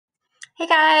Hey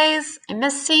guys, I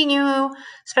miss seeing you,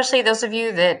 especially those of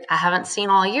you that I haven't seen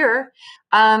all year.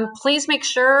 Please make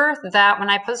sure that when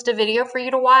I post a video for you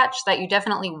to watch, that you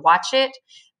definitely watch it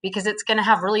because it's going to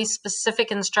have really specific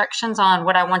instructions on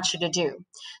what I want you to do.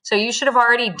 So you should have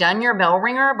already done your bell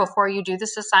ringer before you do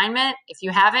this assignment. If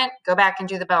you haven't, go back and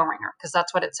do the bell ringer because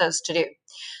that's what it says to do.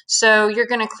 So you're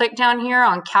going to click down here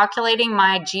on calculating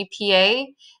my GPA.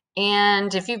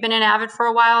 And if you've been in Avid for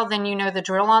a while, then you know the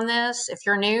drill on this. If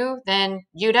you're new, then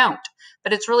you don't.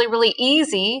 But it's really, really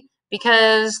easy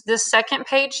because this second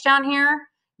page down here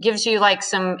gives you like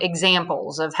some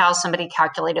examples of how somebody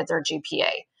calculated their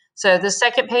GPA. So the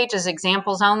second page is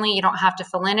examples only. You don't have to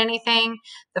fill in anything.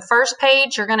 The first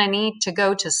page, you're going to need to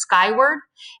go to Skyward,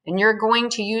 and you're going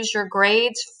to use your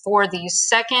grades for the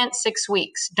second 6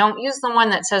 weeks. Don't use the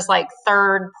one that says like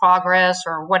third progress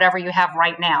or whatever you have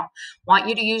right now. Want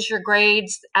you to use your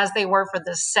grades as they were for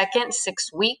the second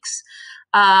 6 weeks.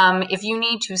 If you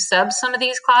need to sub some of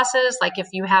these classes, like if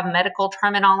you have medical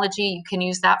terminology, you can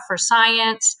use that for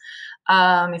science.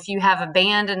 If you have a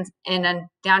band and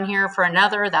down here for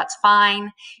another, that's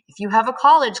fine. If you have a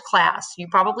college class, you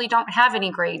probably don't have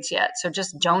any grades yet, so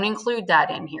just don't include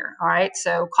that in here. All right,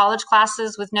 so college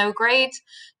classes with no grades,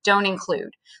 don't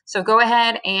include. So go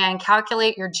ahead and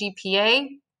calculate your GPA.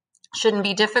 Shouldn't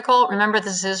be difficult. Remember,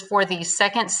 this is for the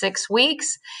second 6 weeks,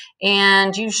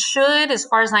 and you should, as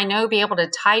far as I know, be able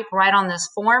to type right on this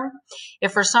form.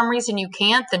 If for some reason you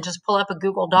can't, then just pull up a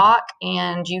Google Doc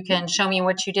and you can show me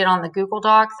what you did on the Google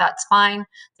Doc. That's fine.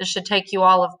 This should take you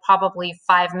all of probably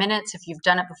 5 minutes if you've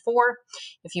done it before.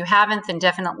 If you haven't, then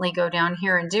definitely go down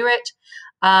here and do it.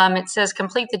 It says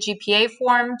complete the GPA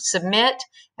form, submit,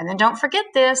 and then don't forget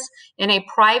this, in a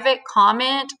private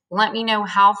comment, let me know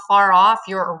how far off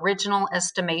your original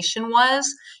estimation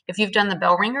was. If you've done the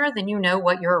bell ringer, then you know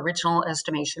what your original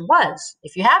estimation was.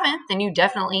 If you haven't, then you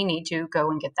definitely need to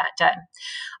go and get that done.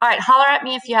 All right, holler at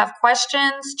me if you have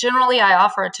questions. Generally, I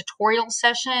offer a tutorial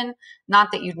session,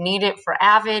 not that you'd need it for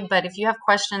Avid, but if you have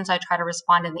questions, I try to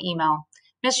respond in the email.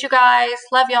 Miss you guys.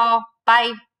 Love y'all.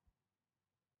 Bye.